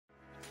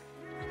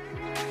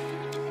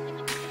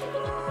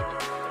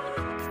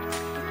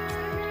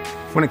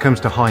When it comes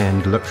to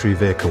high-end luxury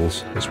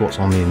vehicles, it's what's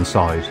on the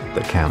inside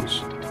that counts.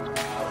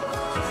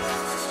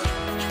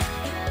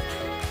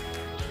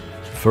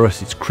 For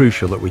us, it's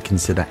crucial that we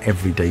consider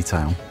every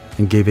detail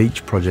and give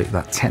each project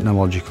that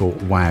technological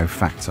wow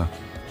factor,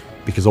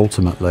 because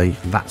ultimately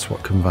that's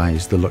what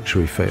conveys the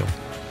luxury feel.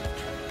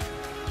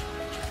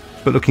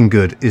 But looking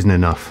good isn't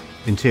enough.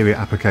 Interior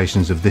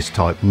applications of this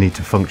type need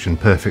to function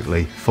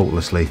perfectly,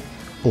 faultlessly,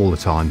 all the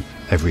time,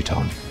 every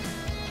time.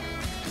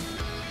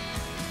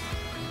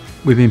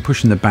 We've been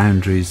pushing the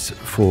boundaries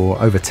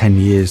for over 10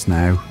 years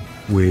now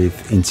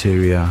with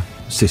interior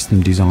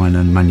system design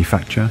and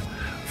manufacture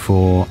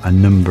for a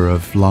number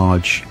of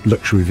large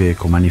luxury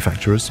vehicle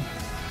manufacturers.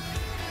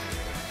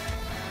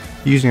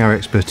 Using our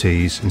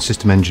expertise in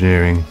system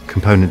engineering,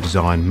 component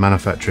design,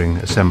 manufacturing,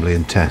 assembly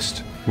and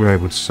test, we're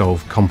able to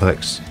solve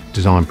complex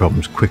design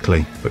problems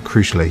quickly, but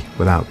crucially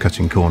without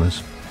cutting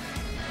corners.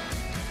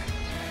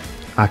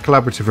 Our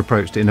collaborative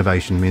approach to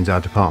innovation means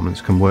our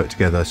departments can work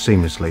together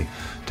seamlessly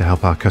to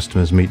help our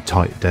customers meet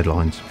tight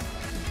deadlines.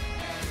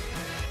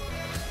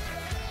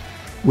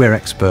 We're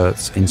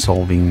experts in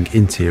solving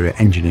interior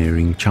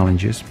engineering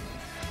challenges